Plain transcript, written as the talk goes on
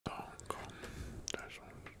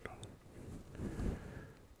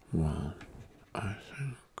Well, I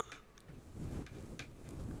think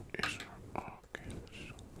it's okay.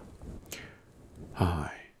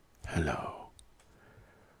 Hi, hello,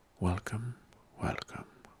 welcome, welcome,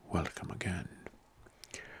 welcome again.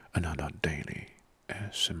 Another daily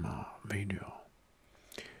ASMR video.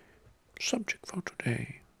 Subject for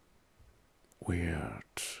today: weird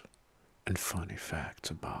and funny facts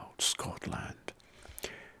about Scotland.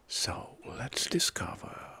 So let's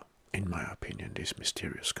discover, in my opinion, this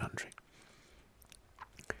mysterious country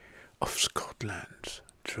of Scotland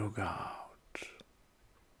throughout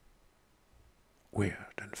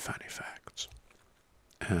weird and funny facts.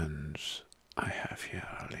 And I have here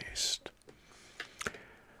a list,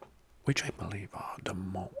 which I believe are the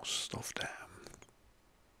most of them,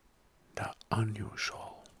 the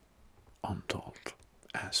unusual, untold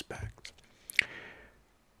aspect.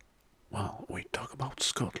 Well, we talk about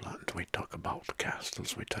Scotland, we talk about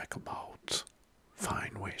castles, we talk about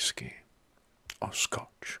fine whiskey, or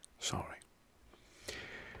scotch, sorry,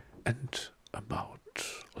 and about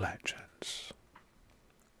legends.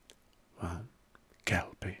 Well,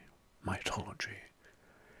 Kelpie mythology.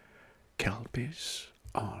 Kelpies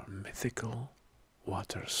are mythical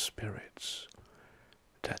water spirits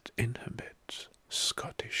that inhabit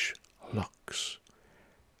Scottish lochs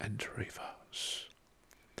and rivers.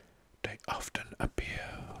 They often appear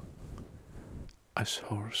as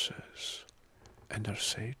horses and are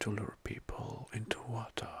said to lure people into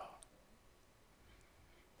water.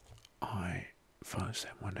 First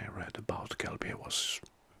time when I read about Kelpie, I was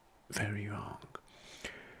very young,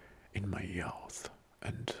 in my youth,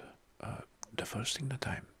 and the first thing that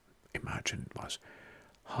I imagined was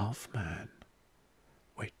half man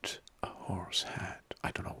with a horse head. I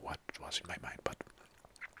don't know what was in my mind, but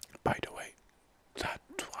by the way, that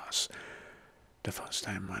was the first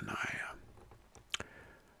time when I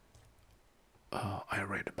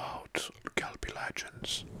read about Kelpie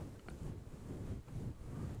legends.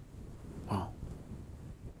 Well,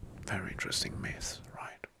 very interesting myth,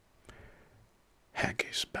 right?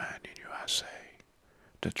 Haggis banned in USA.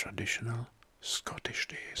 The traditional Scottish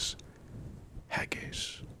dish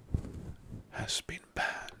haggis has been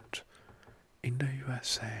banned in the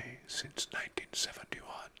USA since 1971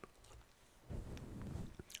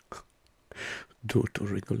 due to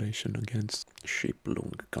regulation against sheep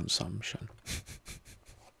lung consumption.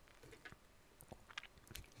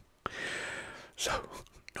 So,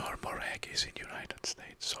 no more haggis in United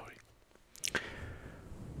States, sorry.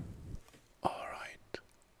 Alright,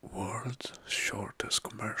 world's shortest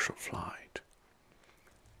commercial flight.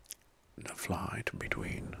 The flight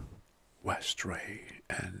between Westray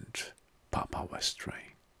and Papa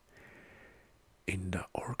Westray in the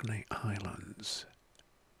Orkney Islands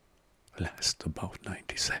lasts about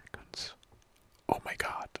 90 seconds. Oh my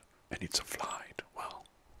god, and it's a flight. Well,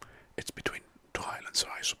 it's between two islands, so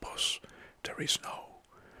I suppose there is no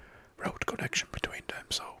road connection between them,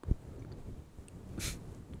 so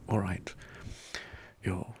alright,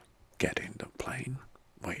 you get in the plane,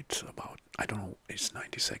 wait about, I don't know, it's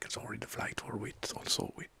 90 seconds or in the flight, or with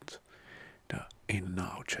also with the in and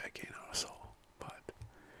out check-in or so, but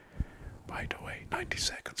by the way, 90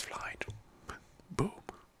 seconds flight, boom.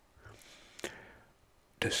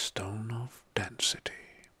 The stone of density,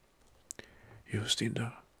 used in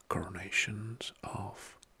the coronations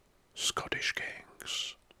of Scottish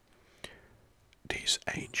kings. This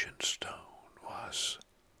ancient stone was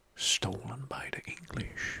stolen by the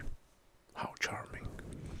English. How charming.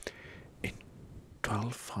 In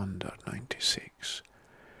 1296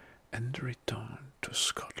 and returned to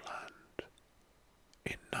Scotland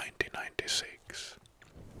in 1996.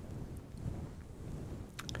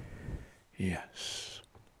 Yes.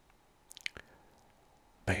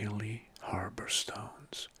 Bailey Harbour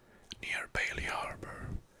stones. Near Bailey Harbour,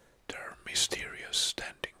 there are mysterious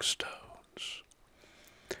standing stones,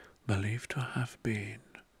 believed to have been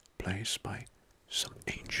placed by some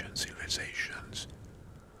ancient civilizations.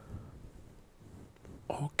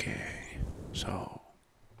 Okay, so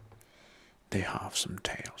they have some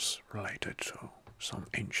tales related to some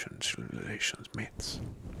ancient civilizations myths.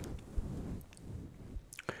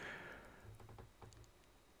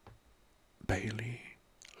 Bailey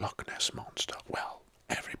Loch Ness Monster. Well,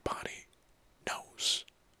 everybody knows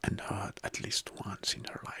and heard at least once in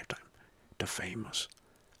their lifetime the famous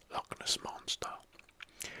Loch Ness Monster.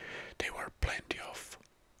 There were plenty of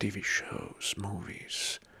TV shows,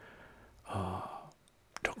 movies,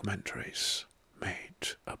 documentaries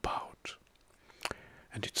made about,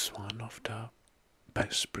 and it's one of the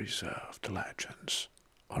best preserved legends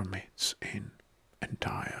or myths in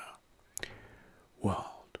entire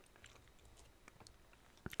world.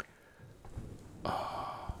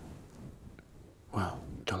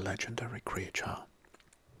 legendary creature,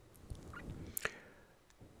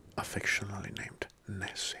 affectionately named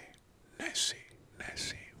Nessie. Nessie,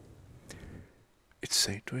 Nessie. It's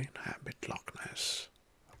said to inhabit Loch Ness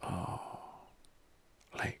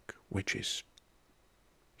lake, which is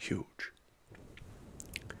huge.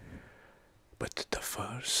 But the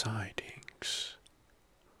first sightings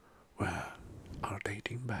are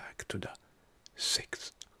dating back to the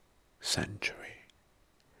 6th century.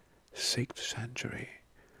 6th century.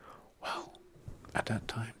 Well, at that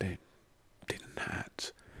time they didn't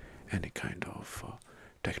have any kind of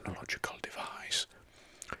technological device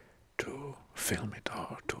to film it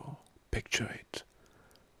or to picture it.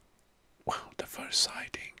 Well, the first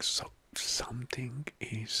sightings, so something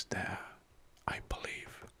is there. I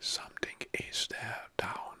believe something is there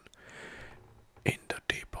down in the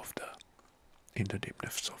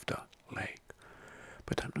deepness of the lake.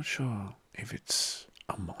 But I'm not sure if it's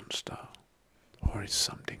a monster or it's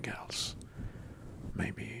something else.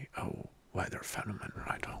 Maybe a weather phenomenon,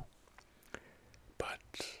 I don't know. But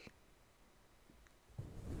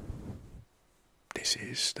this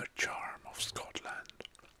is the charm of Scotland.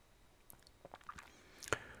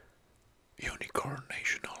 Unicorn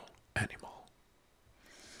national animal.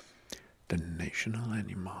 The national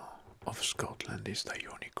animal of Scotland is the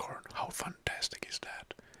unicorn. How fantastic is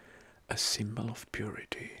that? A symbol of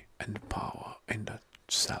purity and power in the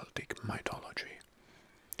Celtic mythology.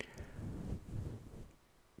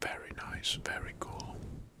 Very nice, very cool.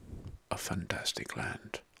 A fantastic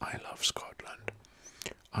land. I love Scotland.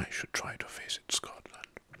 I should try to visit Scotland.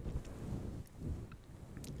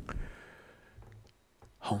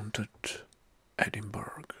 Haunted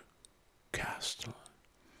Edinburgh Castle.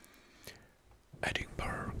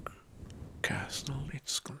 Edinburgh Castle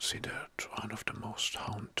is considered one of the most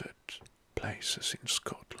haunted places in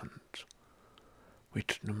Scotland,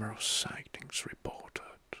 with numerous sightings reported.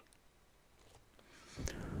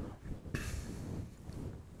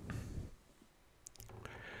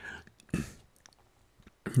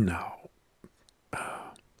 Now,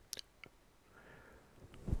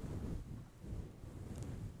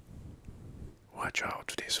 watch out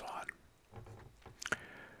for this one.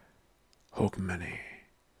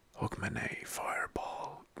 Hogmanay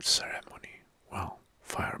fireball ceremony. Well,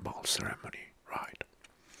 fireball ceremony, right.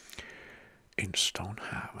 In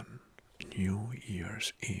Stonehaven, New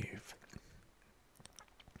Year's Eve.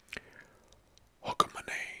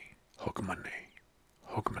 Hogmanay,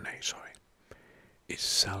 is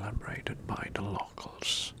celebrated by the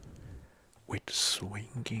locals with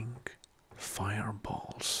swinging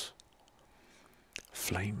fireballs,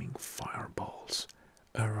 flaming fireballs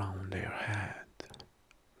around their head.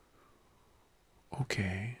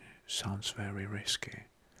 Okay, sounds very risky.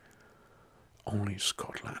 Only in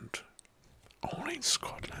Scotland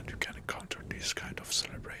you can encounter these kind of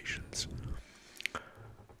celebrations.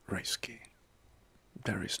 Risky.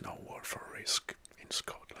 There is no word for risk in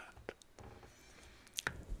Scotland.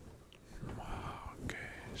 Okay,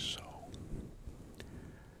 so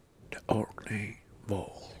the Orkney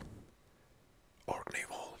Vole. Orkney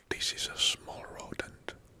Vole, this is a small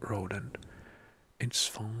rodent. It's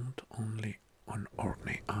found only on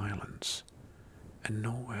Orkney Islands and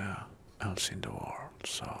nowhere else in the world,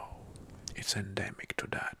 so it's endemic to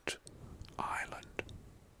that island.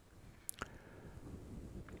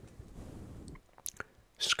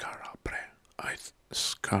 Scarabray. It's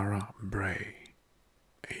Scara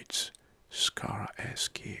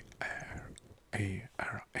Skarabarae.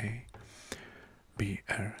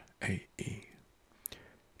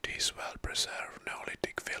 This well-preserved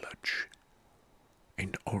Neolithic village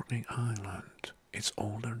in Orkney Island is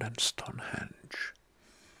older than Stonehenge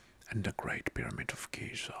and the Great Pyramid of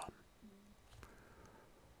Giza.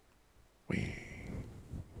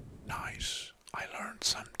 Nice. I learned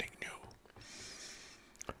something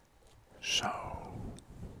new. So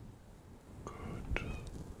good.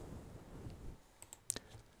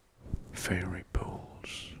 Fairy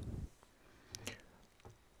pools.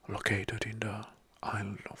 Located in the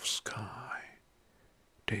Isle of Skye,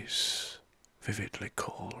 these vividly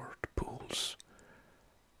colored pools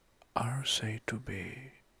are said to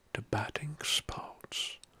be the batting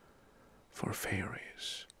spots for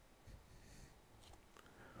fairies.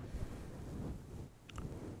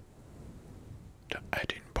 The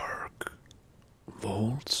Edinburgh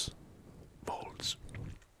vaults.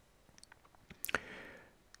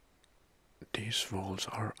 These vaults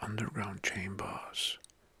are underground chambers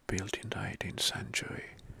built in the 18th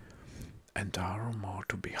century and are rumored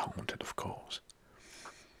to be haunted, of course.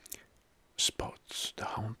 The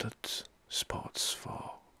haunted spots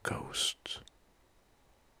for ghosts.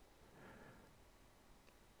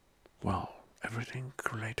 Well, ever everything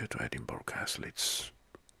related to Edinburgh Castle, it's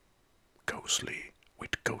ghostly,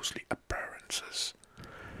 with ghostly appearances.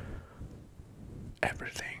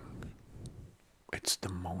 Everything. It's the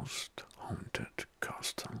most haunted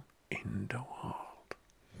castle in the world.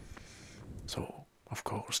 So, of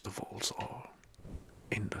course, the walls are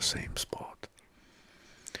in the same spot.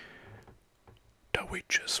 The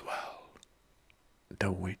witch's well.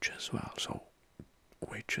 The witch's well. So,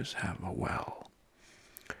 witches have a well.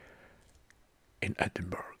 In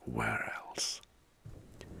Edinburgh, where else?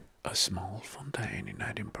 A small fontaine in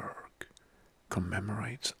Edinburgh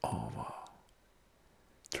commemorates over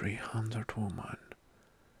 300 women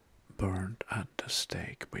burned at the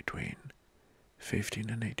stake between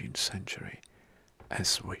 15th and 18th century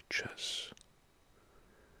as witches.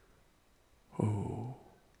 Oh,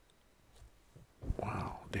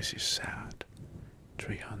 wow, this is sad.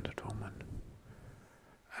 300 women.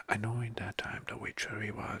 I know in that time the witchery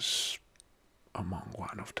was among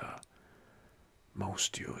one of the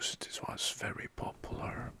most used. It was very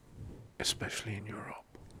popular, especially in Europe.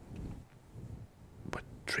 But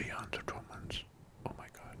 300 Romans, oh my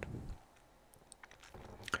god.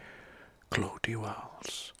 Clothy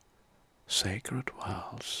wells, sacred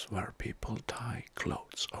wells where people tie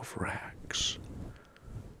clothes of rags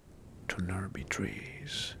to nearby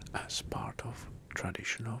trees as part of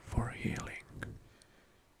traditional for healing.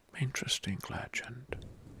 Interesting legend.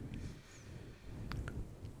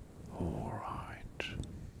 Alright.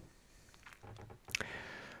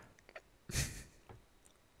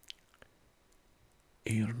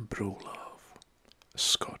 Irnbrulov,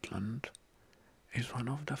 Scotland, is one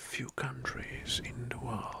of the few countries in the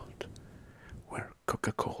world where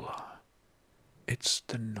Coca-Cola, it's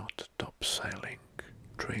the not top-selling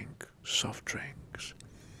drink, soft drinks.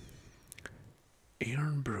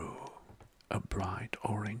 Irn-Bru, a bright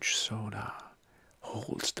orange soda,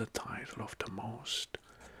 holds the title of the most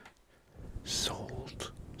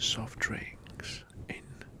sold soft drinks in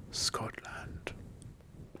Scotland.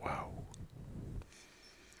 Wow.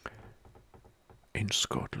 In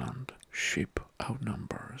Scotland, sheep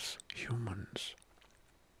outnumbers humans.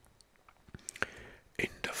 In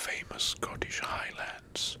the famous Scottish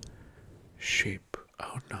Highlands, sheep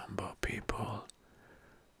outnumber people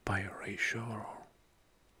by a ratio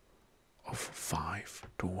of 5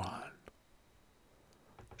 to 1.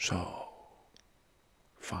 So,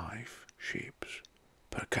 5 sheep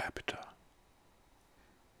per capita.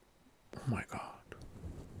 Oh my god.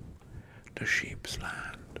 The sheep's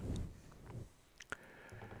land.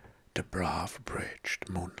 The brav-bridged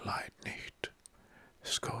moonlight nicht.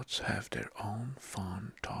 Scots have their own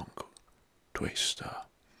fun tongue twister.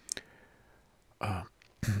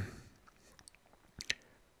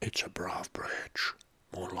 It's a brav bridge,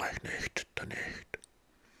 moonlight nicht, the nicht.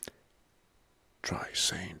 Try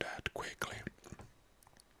saying that quickly.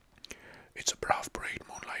 It's a brav bridge,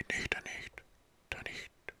 moonlight nicht, the nicht, the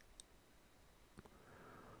nicht.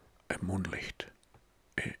 A moonlicht.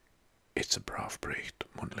 It's a brav bridge,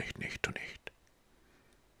 moonlight nicht, the nicht.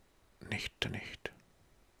 Nicht, the nicht.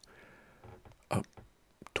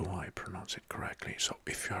 Do I pronounce it correctly? So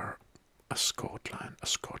if you're a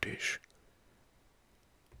Scottish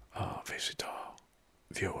visitor,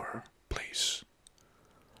 viewer, please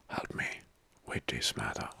help me with this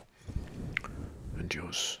matter and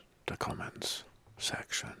use the comments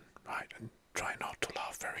section, right? And try not to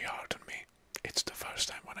laugh very hard at me. It's the first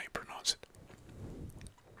time when I pronounce it.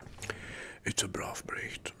 It's a brav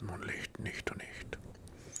bericht, moonlicht, nicht und nicht.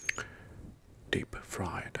 Deep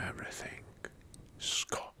fried everything.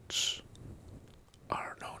 Scots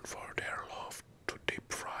are known for their love to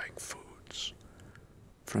deep frying foods,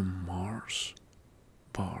 from Mars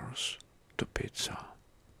bars to pizza.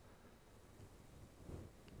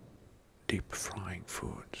 Deep frying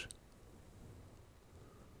foods.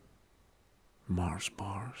 Mars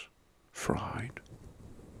bars, fried.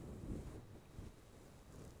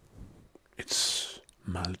 It's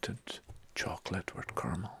melted chocolate with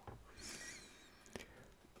caramel.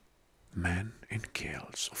 Men in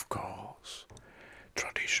kilts, of course.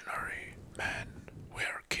 Traditionally, men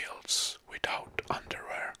wear kilts without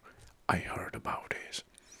underwear. I heard about this.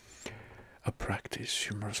 A practice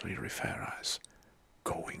humorously referred as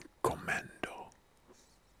going commando.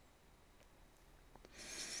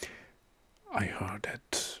 I heard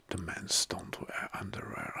that the men don't wear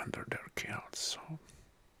underwear under their kilts, so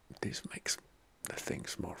this makes the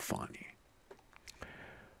things more funny.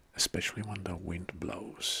 Especially when the wind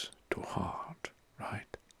blows too hard,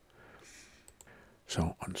 right?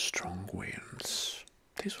 So on strong winds,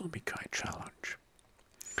 this will be quite a challenge.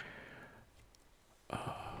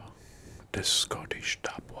 The Scottish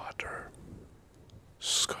tap water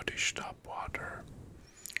Scottish tap water.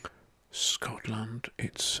 Scotland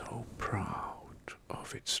is so proud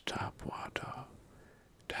of its tap water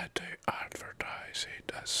that they advertise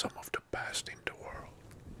it as some of the best in the world.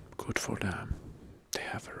 Good for them. They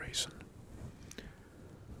have a reason.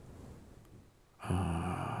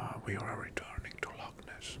 We are returning to Loch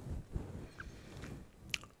Ness.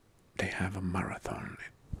 They have a marathon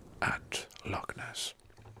at Loch Ness.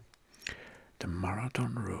 The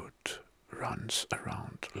marathon route runs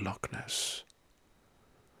around Loch Ness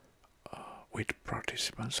with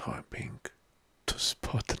participants hoping to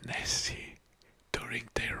spot Nessie during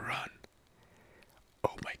their run.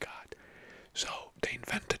 Oh my god. So they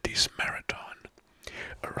invented this marathon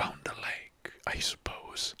around the lake, I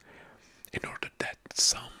suppose, in order that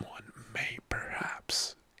someone may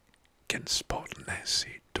perhaps can spot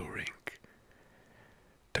Nessie during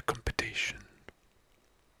the competition.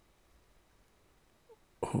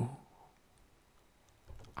 Oh,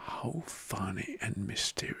 how funny and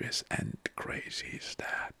mysterious and crazy is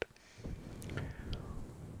that?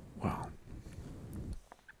 Well,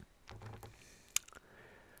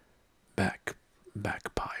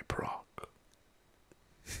 bagpipe rock.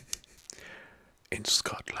 In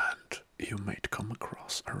Scotland, you might come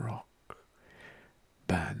across a rock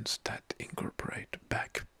bands that incorporate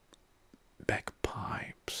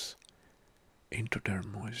bagpipes into their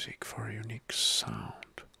music for a unique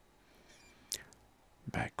sound.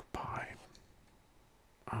 Bagpipe.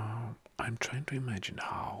 I'm trying to imagine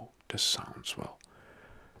how the sounds will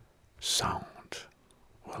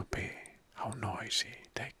be, how noisy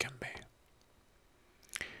they can be.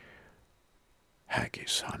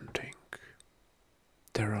 Haggis hunting.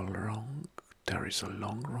 There is a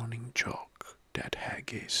long-running joke that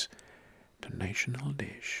haggis, the national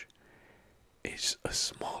dish, is a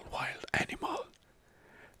small wild animal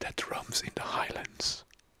that roams in the highlands.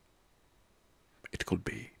 It could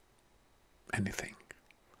be anything,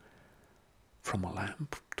 from a lamb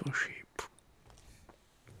to a sheep.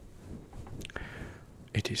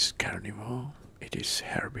 It is carnivore, it is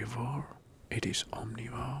herbivore, it is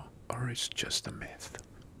omnivore, or it's just a myth.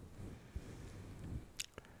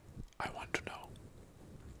 I want to know.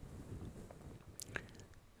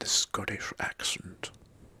 The Scottish accent.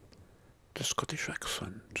 The Scottish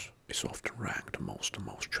accent is often ranked amongst the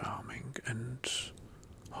most charming and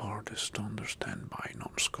hardest to understand by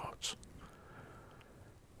non-Scots.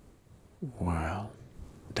 Well,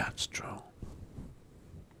 that's true.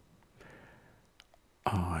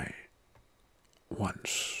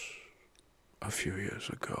 A few years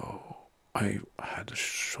ago, I had a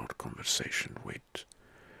short conversation with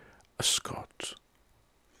a Scot,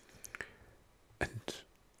 and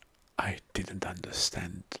I didn't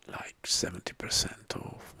understand like 70%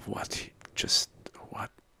 of what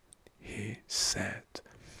he said,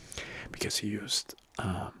 because he used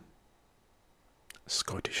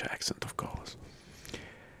Scottish accent, of course,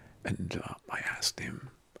 and I asked him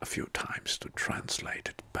a few times to translate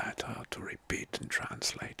it better, to repeat and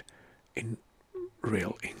translate in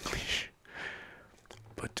real English.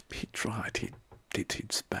 But he tried, he did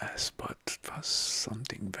his best, but it was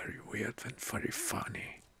something very weird and very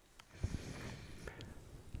funny.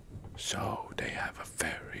 So they have a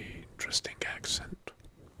very interesting accent.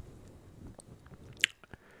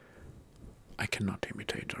 I cannot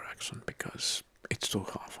imitate their accent because it's too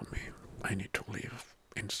hard for me. I need to live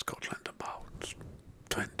in Scotland about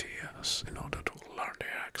 20 years in order to learn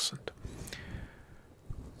their accent.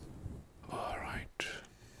 Alright.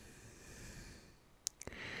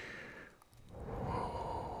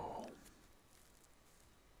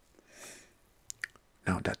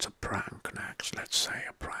 Now that's a prank next. Let's say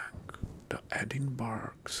a prank. The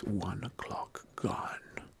Edinburgh's 1 o'clock gun.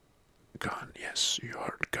 Gun, yes, you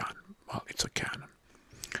heard gun. Well, it's a cannon.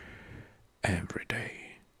 Every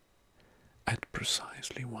day, at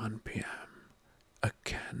precisely 1 p.m., a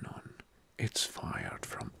cannon is fired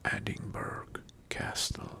from Edinburgh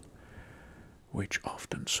Castle, which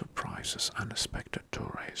often surprises unexpected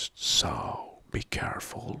tourists. So be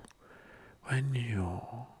careful when you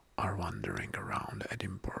are wandering around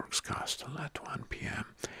Edinburgh's castle at 1 p.m.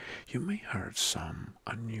 You may hear some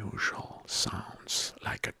unusual sounds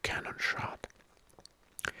like a cannon shot.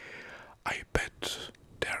 I bet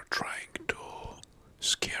they're trying to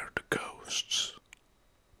scare the ghosts.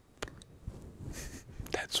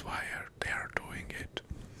 That's why they are doing it.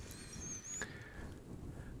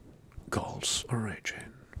 Golf's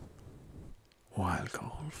origin. While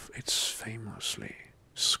golf is famously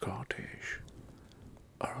Scottish,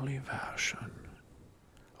 early versions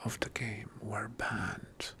of the game were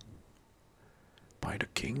banned by the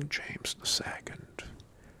King James II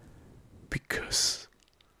because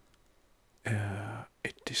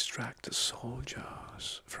distract the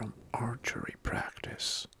soldiers from archery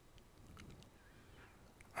practice.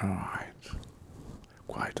 Alright,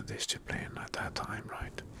 quite a discipline at that time,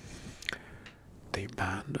 right? They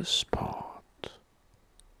banned the sport,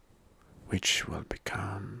 which will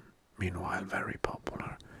become, meanwhile, very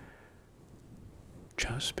popular,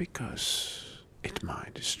 just because it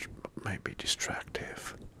might be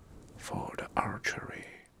distractive for the archery.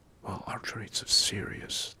 Well, archery is a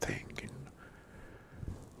serious thing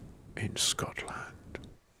in Scotland.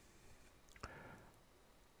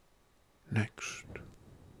 Next,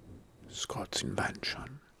 Scots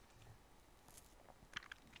invention.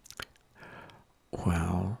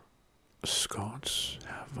 Well, Scots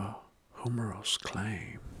have a humorous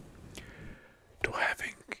claim to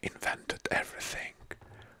having invented everything,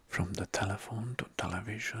 from the telephone to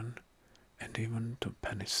television and even to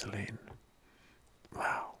penicillin.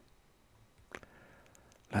 Wow.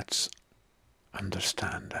 Let's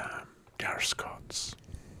understand they are Scots.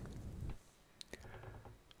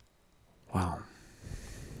 Well,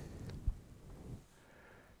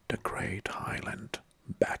 the Great Highland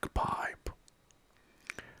Bagpipe.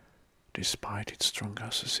 Despite its strong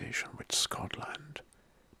association with Scotland,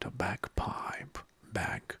 the bagpipe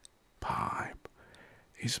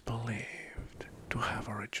is believed to have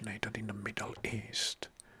originated in the Middle East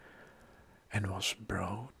and was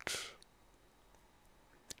brought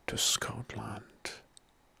to Scotland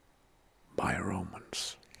by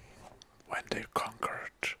Romans when they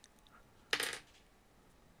conquered.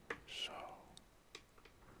 So,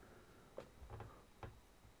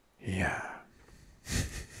 yeah.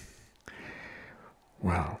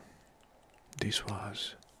 Well, this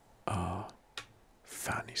was a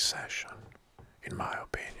funny session, in my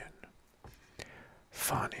opinion.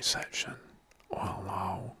 Funny session. Well,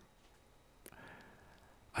 now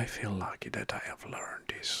I feel lucky that I have learned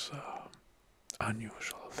these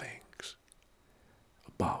unusual things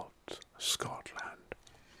about Scotland.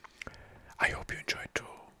 I hope you enjoyed too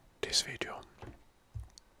this video,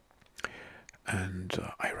 and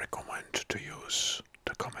I recommend to use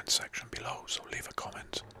the comment section below, so leave a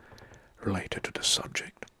comment related to the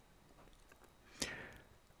subject.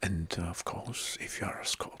 And of course, if you are a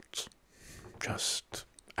Scot, just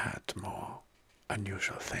add more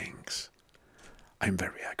unusual things. I'm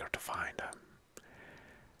very eager to find them.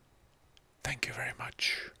 Thank you very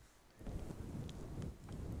much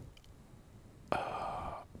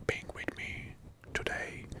being with me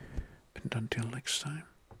today, and until next time,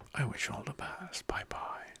 I wish you all the best. Bye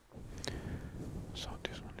bye. So